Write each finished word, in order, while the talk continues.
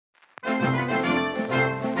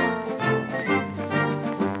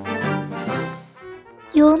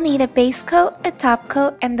You will need a base coat, a top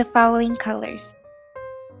coat, and the following colors.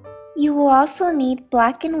 You will also need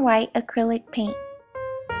black and white acrylic paint.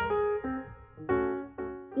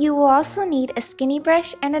 You will also need a skinny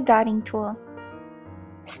brush and a dotting tool.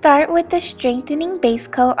 Start with the strengthening base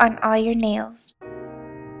coat on all your nails.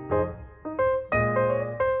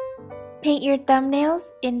 Paint your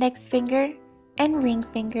thumbnails, index finger, and ring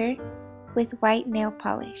finger with white nail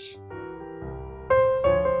polish.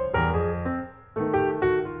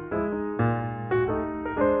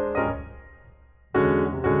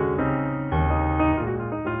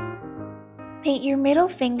 Paint your middle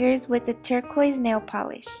fingers with the turquoise nail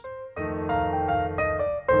polish.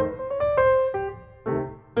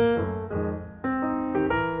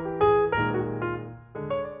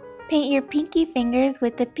 Paint your pinky fingers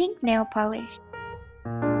with the pink nail polish.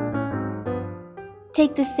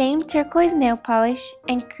 Take the same turquoise nail polish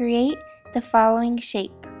and create the following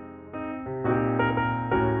shape.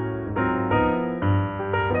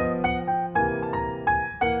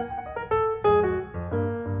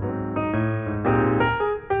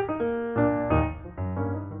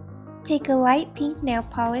 Take a light pink nail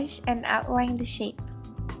polish and outline the shape.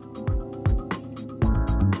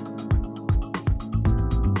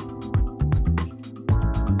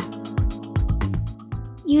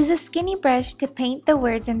 Use a skinny brush to paint the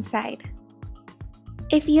words inside.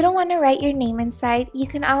 If you don't want to write your name inside, you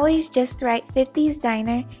can always just write 50's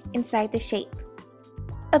Diner inside the shape.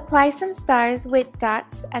 Apply some stars with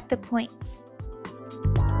dots at the points.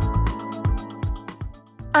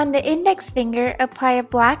 On the index finger, apply a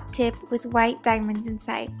black tip with white diamonds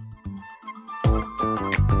inside.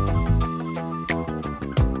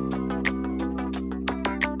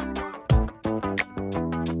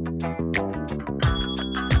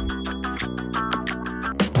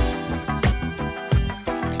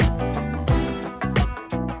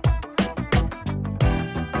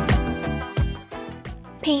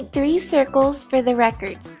 Paint 3 circles for the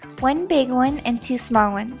records, 1 big one and 2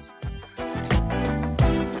 small ones.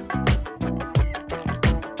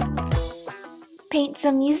 Paint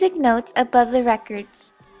some music notes above the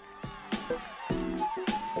records.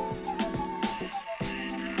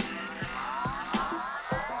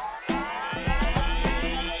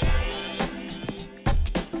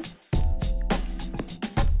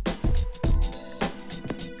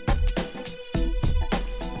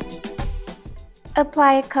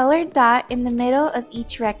 Apply a colored dot in the middle of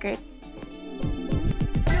each record.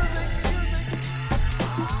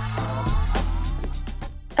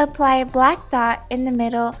 Apply a black dot in the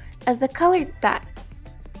middle of the colored dot.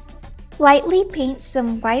 Lightly paint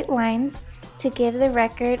some white lines to give the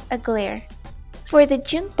record a glare. For the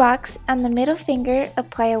jukebox, on the middle finger,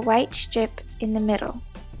 apply a white strip in the middle.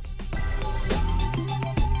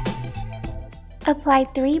 Apply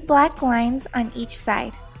 3 black lines on each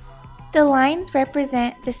side. The lines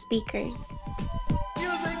represent the speakers.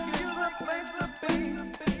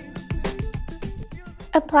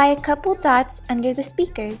 Apply a couple dots under the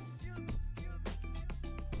speakers.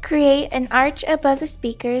 Create an arch above the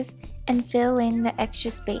speakers and fill in the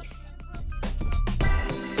extra space.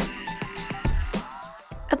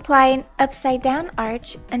 Apply an upside-down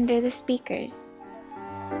arch under the speakers.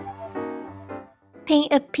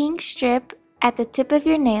 Paint a pink strip at the tip of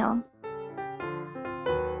your nail.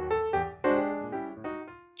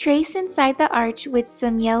 Trace inside the arch with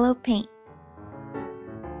some yellow paint.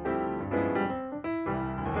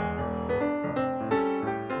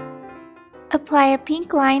 Apply a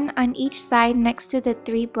pink line on each side next to the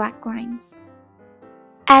 3 black lines.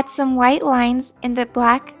 Add some white lines in the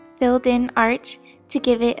black filled-in arch to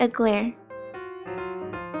give it a glare.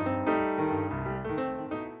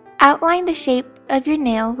 Outline the shape of your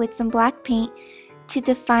nail with some black paint to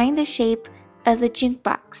define the shape of the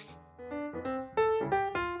jukebox.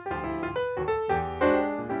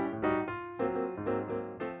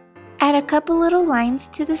 Add a couple little lines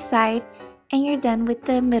to the side and you're done with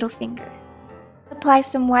the middle finger. Apply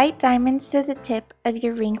some white diamonds to the tip of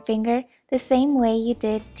your ring finger the same way you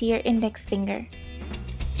did to your index finger.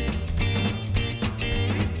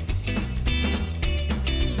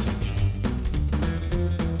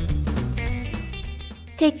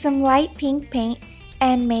 Take some light pink paint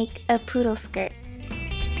and make a poodle skirt.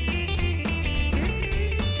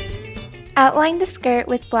 Outline the skirt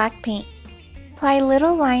with black paint. Apply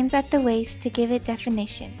little lines at the waist to give it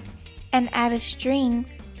definition, and add a string,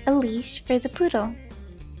 a leash for the poodle.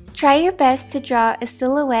 Try your best to draw a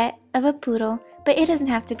silhouette of a poodle, but it doesn't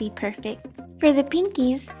have to be perfect. For the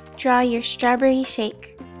pinkies, draw your strawberry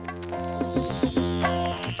shake.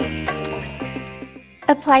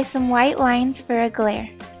 Apply some white lines for a glare.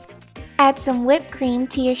 Add some whipped cream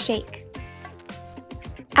to your shake.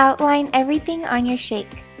 Outline everything on your shake.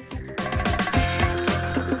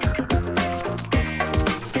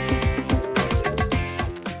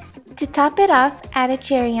 To top it off, add a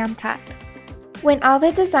cherry on top. When all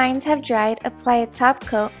the designs have dried, apply a top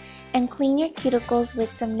coat and clean your cuticles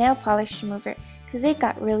with some nail polish remover because it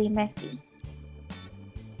got really messy.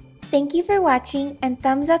 Thank you for watching, and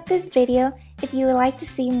thumbs up this video if you would like to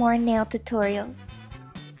see more nail tutorials.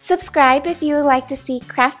 Subscribe if you would like to see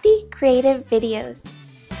crafty, creative videos.